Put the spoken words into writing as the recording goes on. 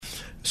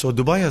So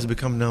Dubai has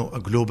become now a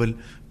global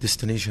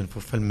destination for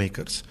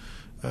filmmakers.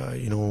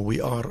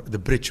 We are the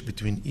bridge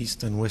between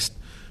East and West.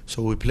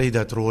 So we play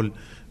that role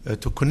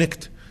to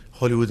connect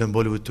Hollywood and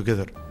Bollywood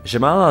together.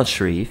 Jamal Al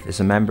Sharif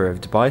is a member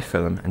of Dubai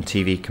Film and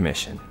TV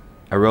Commission,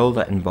 a role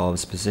that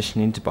involves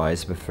positioning Dubai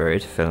as a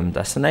preferred film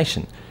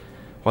destination,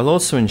 while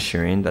also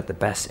ensuring that the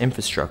best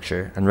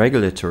infrastructure and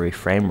regulatory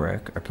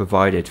framework are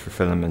provided for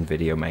film and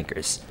video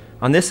makers.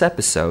 On this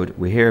episode,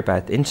 we hear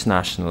about the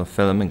international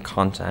film and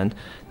content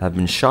that have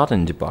been shot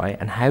in Dubai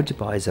and how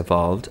Dubai has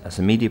evolved as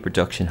a media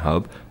production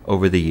hub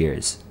over the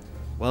years.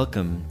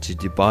 Welcome to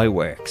Dubai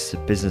Works, a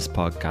business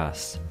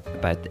podcast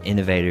about the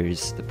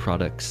innovators, the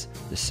products,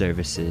 the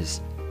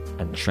services,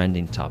 and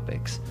trending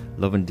topics,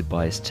 loving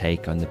Dubai's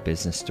take on the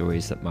business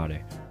stories that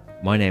matter.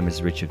 My name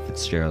is Richard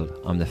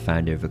Fitzgerald. I'm the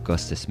founder of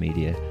Augustus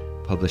Media,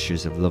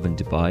 publishers of Lovin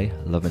Dubai,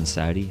 Lovin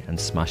Saudi, and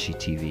Smashy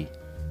TV.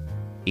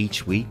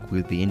 Each week,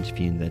 we'll be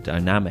interviewing the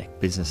dynamic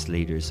business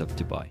leaders of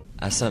Dubai.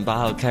 Sabah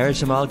al Khair,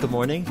 Jamal, good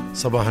morning.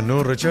 Sabah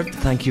al-Noor, Richard.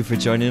 Thank you for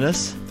joining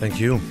us. Thank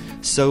you.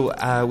 So,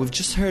 we've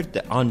just heard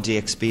that On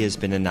DXB has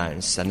been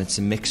announced, and it's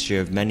a mixture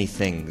of many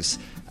things.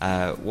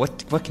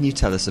 What can you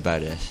tell us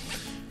about it?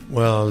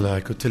 Well, I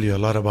could tell you a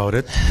lot about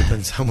it.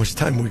 Depends how much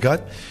time we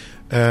got.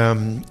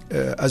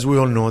 As we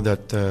all know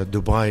that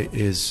Dubai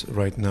is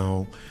right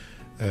now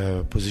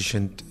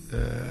positioned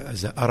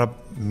as the Arab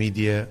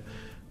media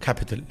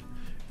capital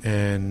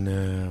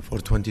and for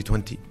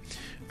 2020,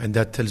 and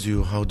that tells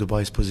you how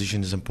Dubai's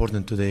position is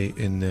important today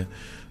in the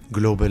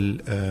global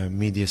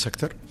media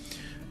sector.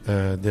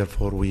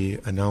 Therefore, we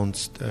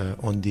announced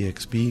on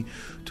DXB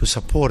to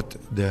support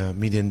the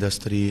media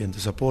industry and to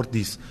support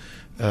these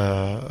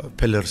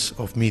pillars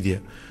of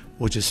media,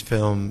 which is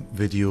film,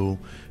 video,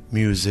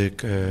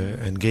 music,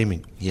 and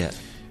gaming. Yeah.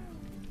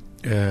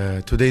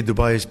 Today,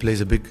 Dubai plays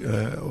a big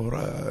or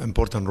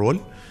important role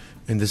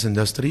in this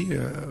industry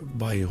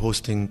by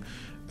hosting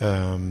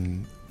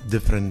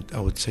different, I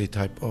would say,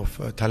 type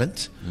of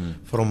talents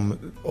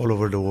from all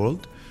over the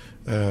world.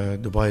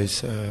 Dubai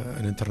is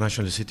an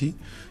international city,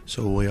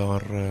 so we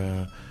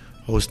are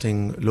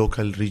hosting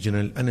local,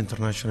 regional, and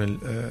international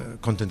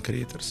content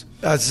creators.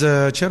 As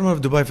chairman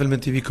of Dubai Film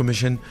and TV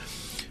Commission,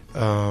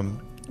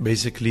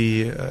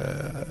 basically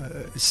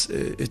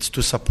it's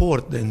to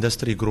support the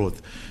industry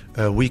growth.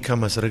 We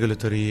come as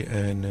regulatory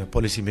and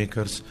policy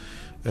makers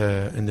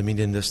in the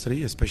media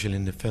industry, especially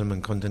in the film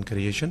and content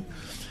creation.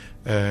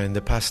 In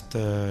the past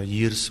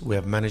years, we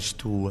have managed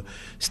to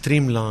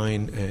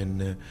streamline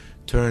and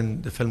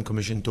turn the Film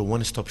Commission into a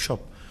one-stop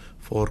shop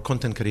for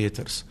content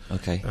creators.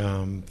 Okay.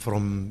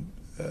 From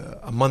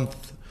a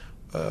month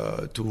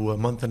to a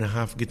month and a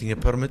half getting a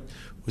permit,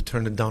 we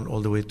turned it down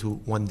all the way to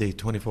 1 day,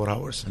 24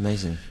 hours.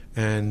 Amazing.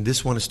 And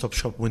this one-stop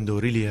shop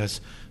window really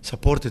has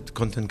supported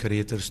content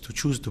creators to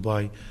choose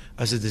Dubai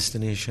as a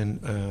destination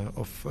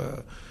of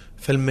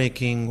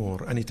filmmaking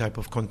or any type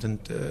of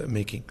content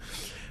making.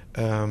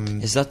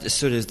 Is that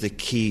sort of the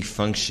key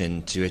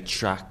function to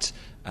attract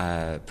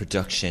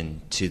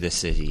production to the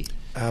city?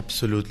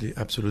 Absolutely,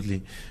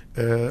 absolutely.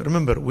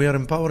 Remember, we are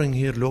empowering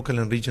here local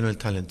and regional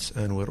talents,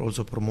 and we're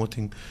also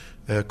promoting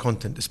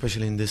content,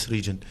 especially in this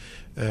region.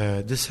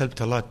 This helped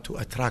a lot to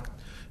attract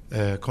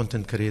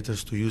content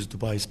creators to use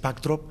Dubai's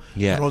backdrop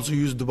and also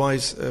use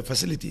Dubai's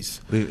facilities.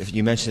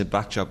 You mentioned the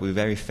backdrop. We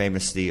very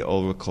famously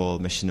all recall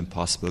Mission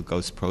Impossible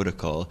Ghost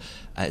Protocol.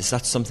 Is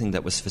that something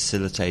that was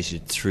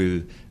facilitated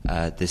through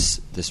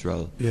this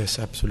role? Yes,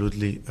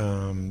 absolutely.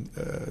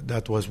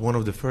 That was one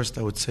of the first,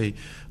 I would say,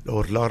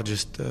 or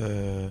largest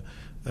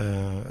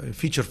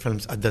feature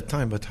films at that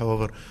time. But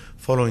however,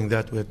 following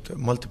that, we had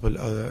multiple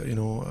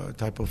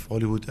type of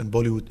Hollywood and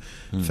Bollywood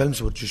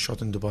films which is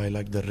shot in Dubai,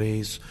 like The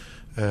Race,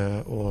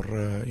 or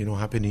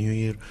Happy New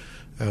Year,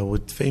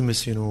 with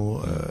famous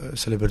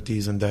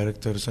celebrities and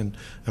directors and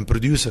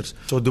producers.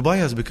 So Dubai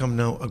has become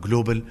now a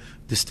global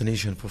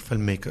destination for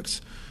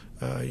filmmakers.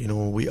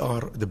 We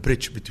are the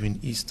bridge between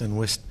East and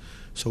West,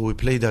 so we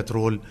play that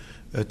role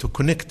to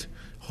connect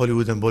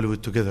Hollywood and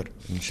Bollywood together.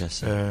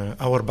 Interesting.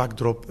 Our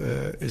backdrop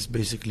is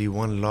basically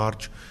one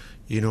large,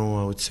 I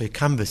would say,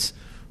 canvas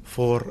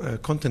for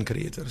content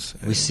creators.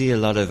 We see a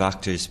lot of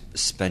actors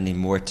spending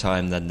more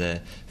time than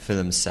the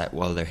film set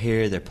while they're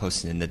here. They're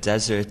posting in the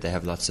desert. They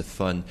have lots of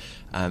fun.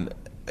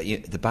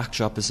 The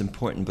backdrop is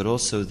important, but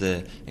also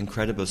the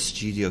incredible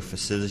studio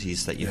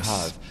facilities that you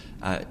have.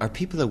 Are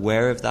people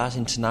aware of that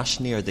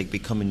internationally? Are they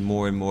becoming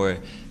more and more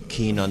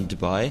keen on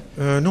Dubai?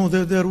 No,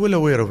 they're well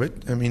aware of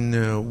it. I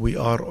mean, we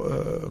are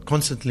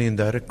constantly in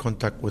direct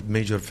contact with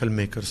major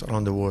filmmakers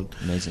around the world.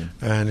 Amazing.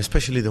 And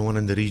especially the one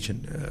in the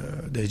region.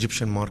 The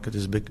Egyptian market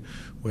is big.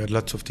 We had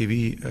lots of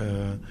TV,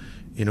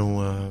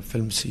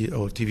 films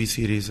or TV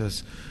series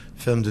as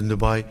filmed in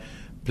Dubai,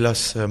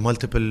 plus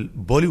multiple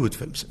Bollywood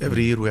films.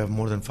 Every year we have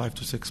more than 5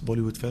 to 6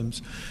 Bollywood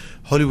films.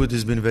 Hollywood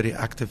has been very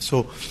active.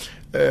 So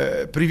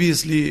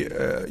previously,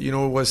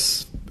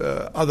 was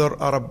other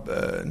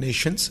Arab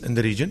nations in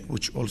the region,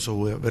 which also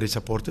were very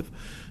supportive,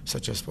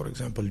 such as, for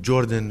example,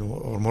 Jordan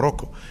or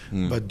Morocco.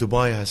 But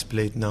Dubai has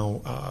played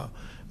now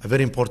a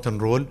very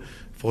important role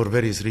for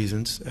various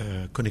reasons: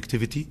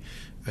 connectivity,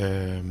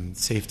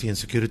 safety and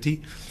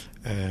security.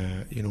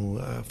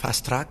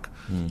 Fast track.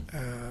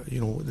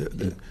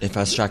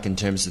 Fast track in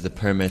terms of the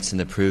permits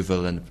and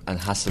approval and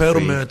hassle-free.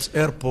 Permits,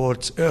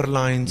 airports,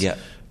 airlines. Yeah.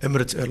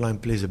 Emirates Airline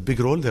plays a big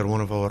role. They're one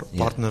of our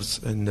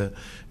partners in the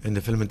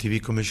Film and TV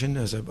Commission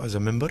as a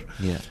member.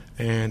 Yeah.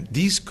 And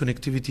these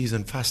connectivities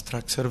and fast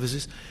track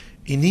services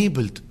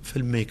enabled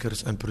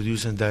filmmakers and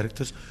producers and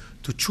directors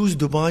to choose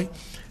Dubai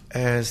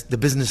as the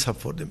business hub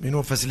for them.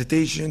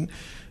 Facilitation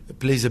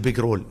plays a big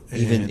role.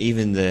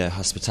 Even the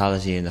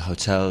hospitality and the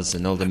hotels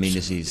and all the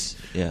amenities.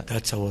 Yeah,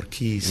 that's our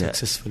key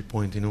successful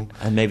point.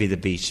 And maybe the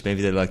beach.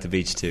 Maybe they like the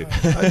beach too.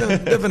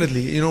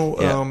 Definitely.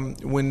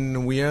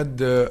 When we had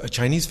a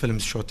Chinese film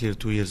shot here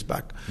 2 years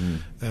back,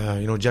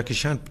 Jackie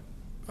Chan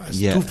has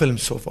 2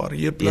 films so far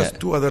here, plus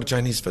 2 other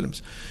Chinese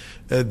films.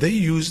 They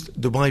used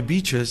Dubai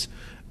beaches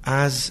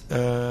as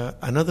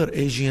another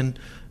Asian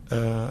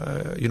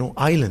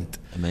island.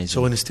 Amazing.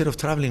 So instead of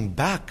traveling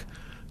back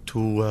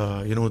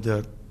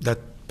to that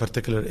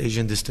particular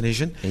Asian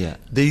destination,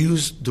 they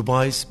use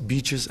Dubai's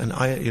beaches and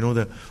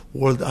the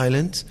world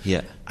islands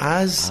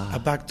as a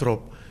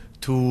backdrop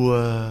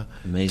to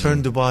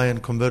turn Dubai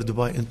and convert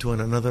Dubai into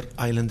another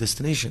island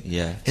destination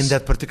in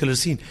that particular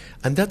scene.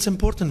 And that's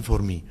important for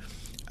me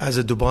as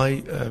a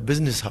Dubai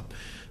business hub.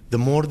 The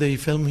more they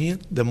film here,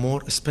 the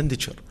more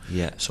expenditure.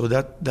 So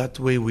that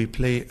way we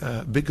play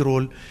a big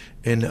role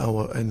in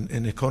our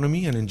in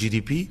economy and in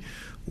GDP,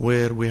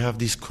 where we have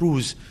these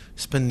crews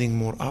spending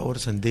more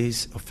hours and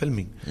days of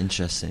filming.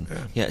 Interesting.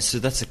 Yeah, so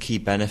that's a key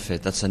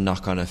benefit. That's a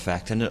knock-on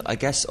effect. And I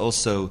guess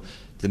also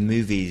the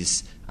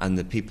movies and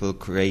the people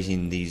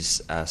creating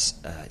these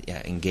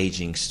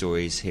engaging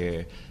stories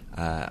here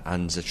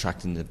and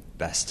attracting the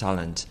best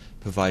talent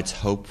provides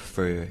hope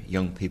for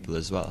young people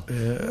as well.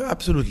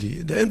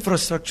 Absolutely. The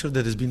infrastructure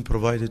that has been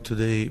provided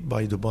today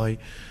by Dubai,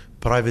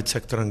 private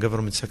sector and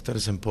government sector,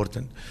 is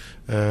important.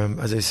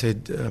 As I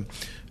said,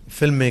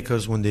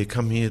 filmmakers, when they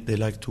come here, they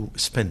like to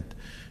spend.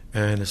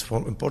 And it's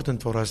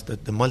important for us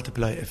that the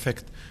multiply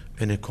effect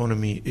in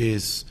economy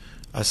is,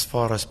 as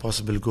far as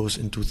possible, goes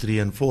into 3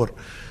 and 4.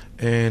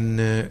 And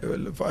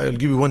I'll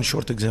give you one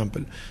short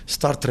example.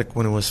 Star Trek,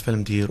 when it was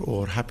filmed here,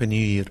 or Happy New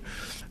Year,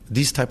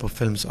 these type of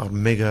films are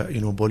mega,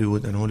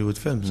 Bollywood and Hollywood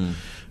films.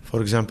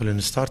 For example,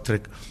 in Star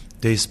Trek,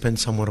 they spent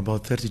somewhere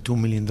about $32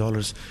 million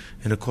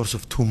in a course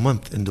of 2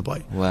 months in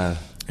Dubai. Wow.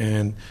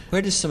 And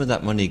where does some of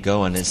that money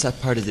go on? Is that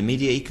part of the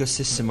media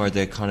ecosystem or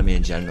the economy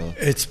in general?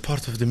 It's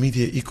part of the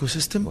media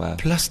ecosystem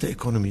plus the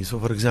economy. So,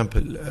 for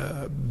example,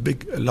 a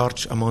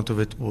large amount of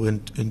it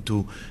went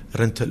into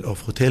rental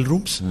of hotel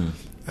rooms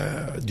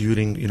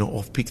during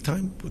off-peak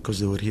time, because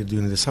they were here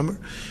during the summer.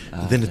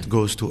 Then it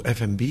goes to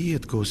F&B,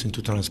 it goes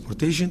into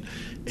transportation,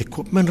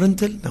 equipment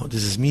rental. Now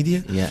this is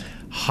media.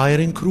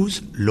 Hiring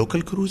crews,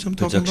 local crews.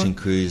 Production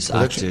crews,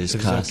 actors,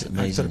 cast,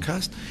 amazing. Actor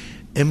cast.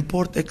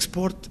 Import,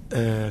 export,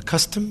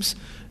 customs,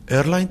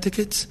 airline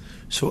tickets.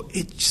 So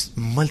it's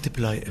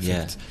multiply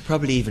effect.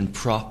 Probably even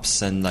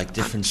props and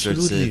different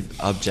sorts of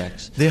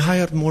objects. They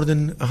hired more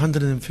than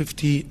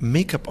 150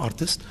 makeup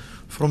artists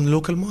from the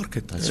local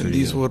market.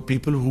 These were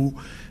people who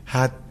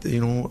had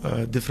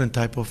different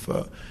type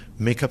of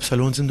makeup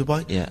salons in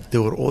Dubai. They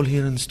were all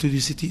here in Studio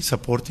City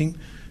supporting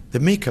the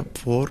makeup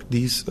for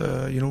these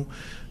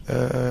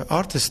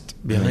artists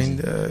behind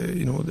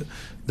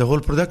the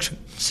whole production.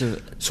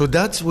 So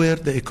that's where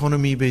the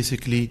economy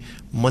basically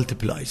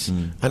multiplies.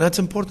 And that's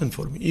important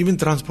for me. Even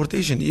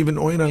transportation, even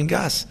oil and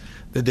gas,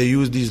 that they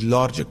use these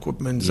large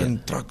equipments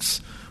and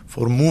trucks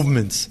for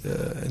movements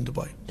in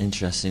Dubai.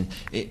 Interesting.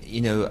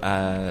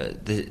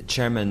 The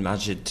chairman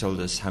Majid told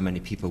us how many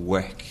people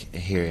work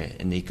here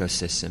in the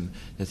ecosystem,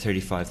 the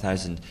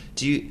 35,000.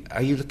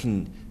 Are you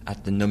looking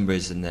at the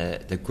numbers and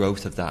the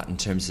growth of that in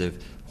terms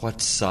of what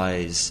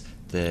size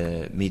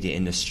the media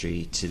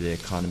industry to the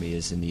economy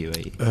is in the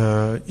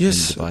UAE?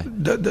 Yes, in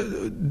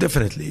Dubai?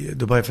 Definitely.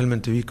 Dubai Film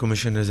and TV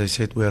Commission, as I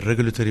said, we're a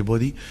regulatory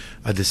body.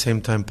 At the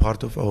same time,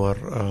 part of our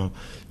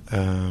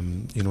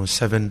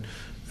 7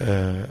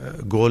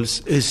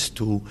 goals is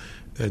to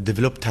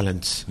develop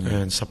talents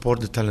and support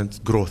the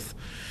talent growth.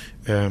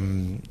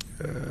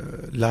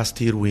 Last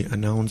year we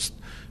announced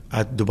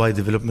at Dubai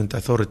Development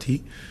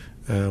Authority,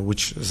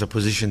 which is a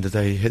position that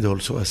I had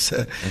also as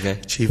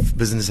Chief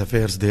Business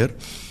Affairs there,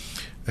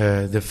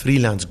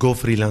 the Go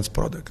Freelance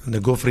product. And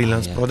the Go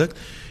Freelance product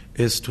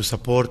is to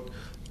support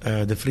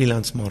the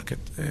freelance market.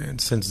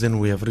 And since then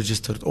we have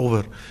registered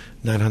over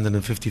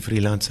 950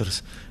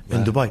 freelancers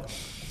in Dubai.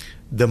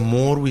 The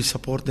more we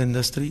support the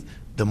industry,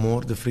 the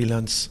more the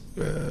freelance,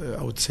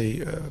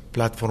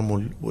 platform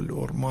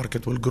or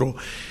market will grow.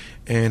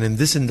 And in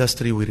this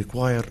industry, we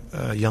require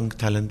young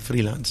talent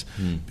freelance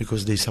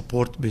because they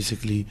support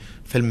basically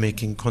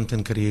filmmaking,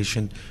 content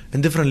creation,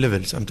 and different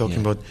levels. I'm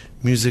talking about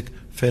music,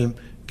 film,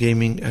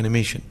 gaming,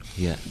 animation.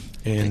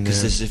 And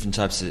because there's different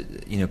types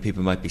of,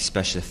 people might be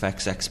special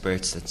effects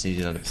experts that's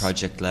needed on a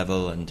project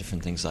level and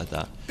different things like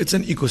that. It's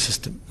an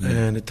ecosystem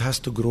and it has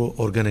to grow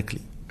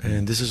organically.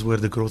 And this is where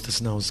the growth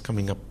is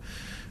coming up.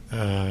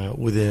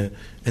 with the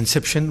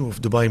inception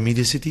of Dubai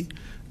Media City,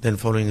 then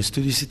following a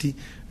Studio City,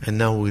 and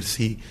now we'll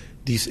see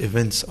these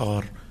events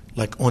are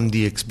like on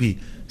DXB,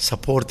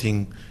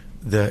 supporting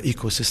the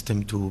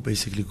ecosystem to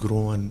basically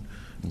grow and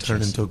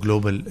turn into a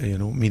global,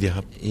 media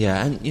hub.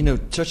 Yeah,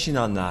 and touching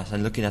on that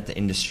and looking at the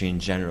industry in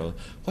general,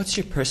 what's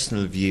your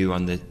personal view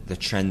on the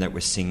trend that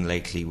we're seeing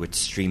lately with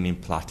streaming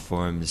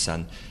platforms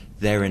and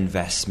their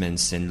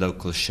investments in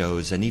local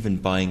shows and even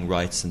buying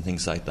rights and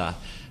things like that?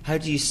 How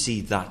do you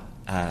see that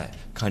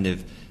kind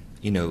of,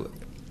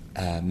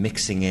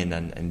 mixing in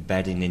and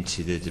embedding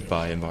into the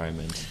Dubai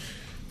environment?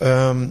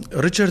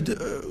 Richard,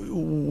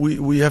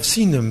 we have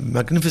seen a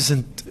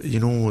magnificent,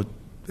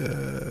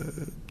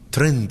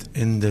 trend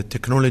in the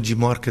technology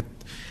market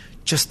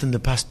just in the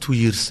past 2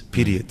 years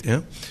period.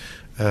 Yeah,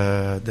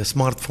 the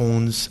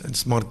smartphones and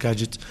smart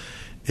gadgets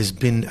has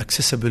been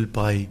accessible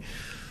by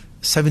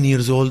 7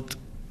 years old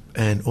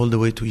and all the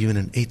way to even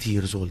an 80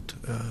 years old.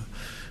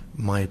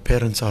 My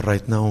parents are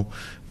right now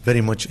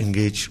very much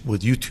engaged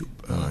with YouTube.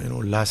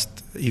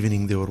 Last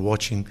evening they were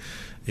watching,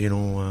 the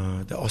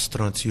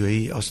astronauts,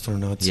 UAE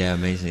astronauts. Yeah,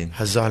 amazing.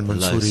 Hazal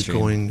Mansouri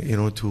going,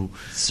 to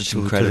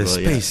the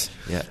space.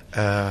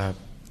 Yeah.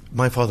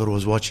 My father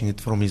was watching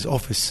it from his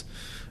office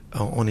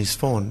on his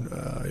phone.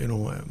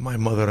 My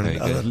mother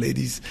and other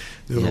ladies,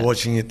 they were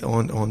watching it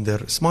on their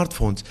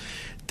smartphones.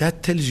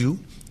 That tells you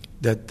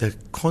that the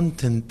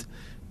content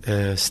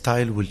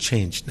style will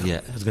change now.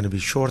 Yeah. It's going to be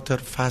shorter,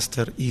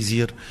 faster,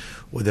 easier.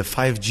 With the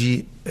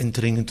 5G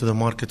entering into the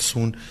market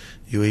soon,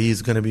 UAE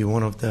is going to be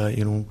one of the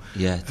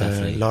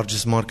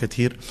largest market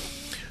here.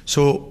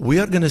 So we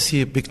are going to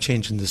see a big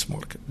change in this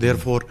market.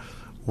 Therefore,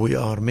 we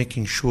are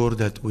making sure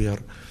that we are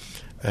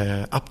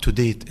up to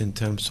date in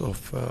terms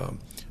of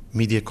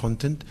media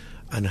content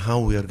and how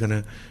we are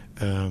going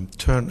to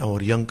turn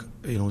our young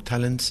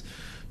talents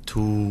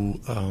to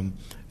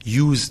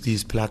use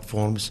these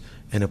platforms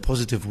in a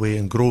positive way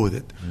and grow with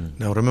it.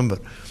 Now remember,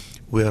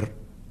 we are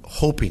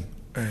hoping,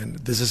 and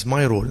this is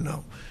my role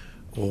now,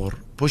 or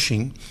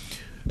pushing,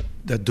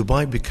 that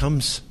Dubai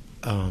becomes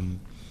I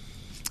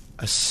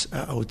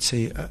would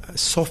say a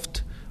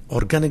soft,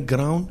 organic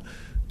ground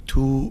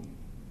to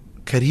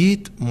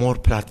create more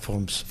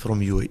platforms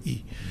from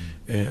UAE.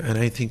 And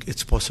I think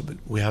it's possible.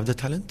 We have the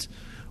talent,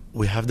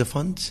 we have the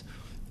funds,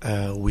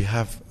 we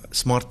have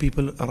smart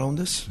people around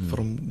us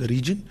from the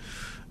region,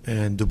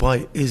 and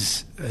Dubai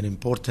is an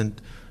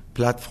important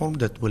platform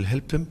that will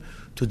help them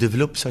to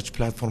develop such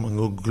platform and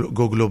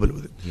go global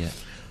with it. Yeah.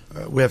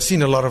 We have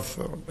seen a lot of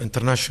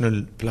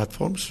international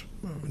platforms.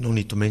 No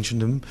need to mention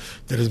them.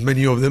 There is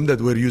many of them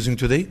that we're using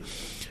today,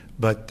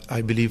 but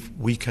I believe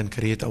we can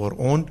create our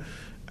own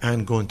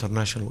and go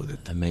international with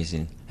it.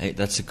 Amazing. Hey,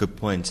 that's a good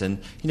point. And,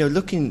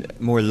 looking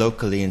more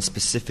locally and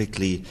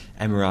specifically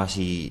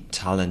Emirati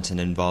talent and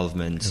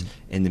involvement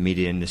in the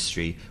media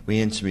industry, we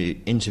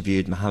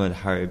interviewed Mohammed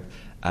Harb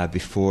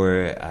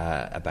before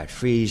about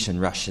Frisch and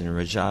Rashid and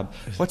Rajab.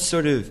 What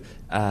sort of,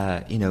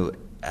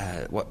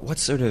 what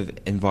sort of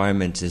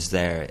environment is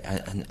there?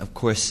 And of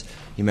course,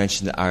 you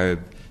mentioned the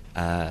Arab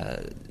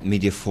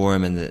Media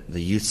Forum and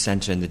the Youth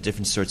Centre and the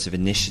different sorts of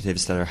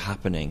initiatives that are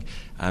happening.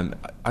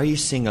 Are you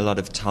seeing a lot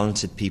of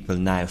talented people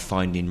now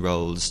finding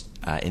roles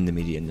in the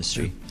media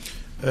industry?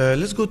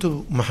 Let's go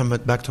to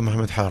back to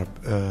Mohammed Harb.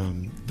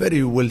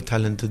 Very well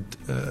talented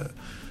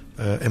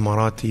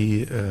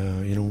Emirati,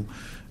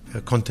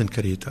 content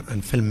creator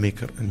and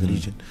filmmaker in the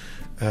region.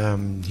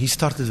 He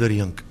started very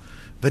young,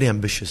 very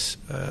ambitious.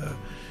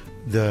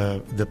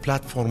 The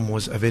platform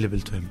was available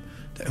to him.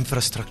 The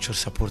infrastructure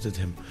supported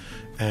him,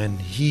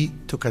 and he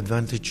took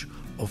advantage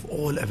of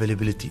all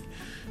availability,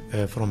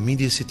 from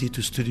Media City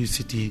to Studio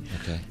City,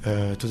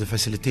 to the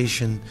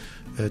facilitation,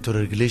 to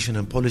regulation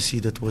and policy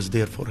that was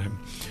there for him.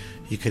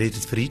 He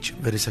created Frisch,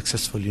 very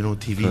successful,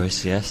 TV, of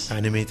course, yes,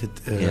 animated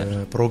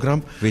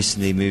program.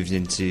 Recently moved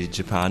into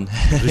Japan.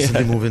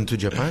 Moved into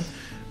Japan.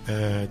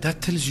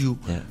 That tells you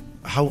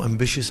how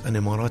ambitious an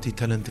Emirati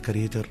talent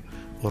creator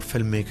or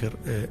filmmaker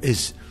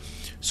is.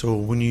 So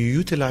when you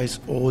utilize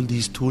all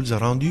these tools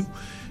around you,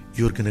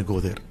 you're going to go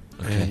there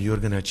and you're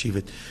going to achieve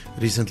it.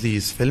 Recently,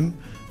 his film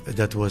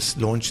that was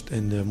launched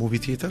in the movie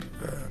theater,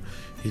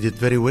 he did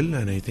very well,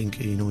 and I think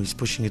he's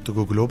pushing it to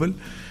go global,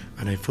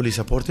 and I fully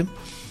support him.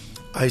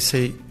 I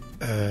say,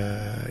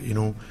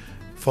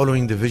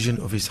 following the vision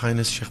of His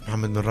Highness Sheikh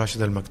Mohammed bin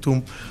Rashid Al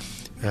Maktoum,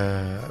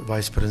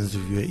 Vice President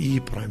of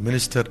UAE, Prime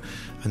Minister,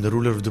 and the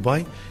ruler of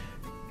Dubai,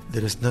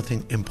 there is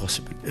nothing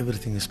impossible.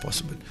 Everything is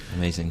possible.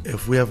 Amazing.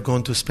 If we have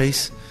gone to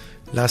space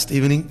last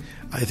evening,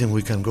 I think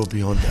we can go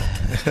beyond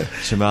that.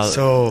 Jamal,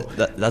 so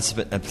that's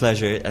been a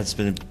pleasure. It's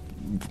been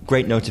a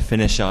great note to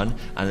finish on,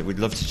 and we'd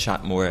love to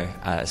chat more,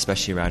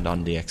 especially around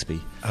on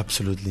DXB.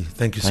 Absolutely.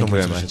 Thank you so much.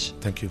 Thank you very much.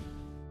 Thank you.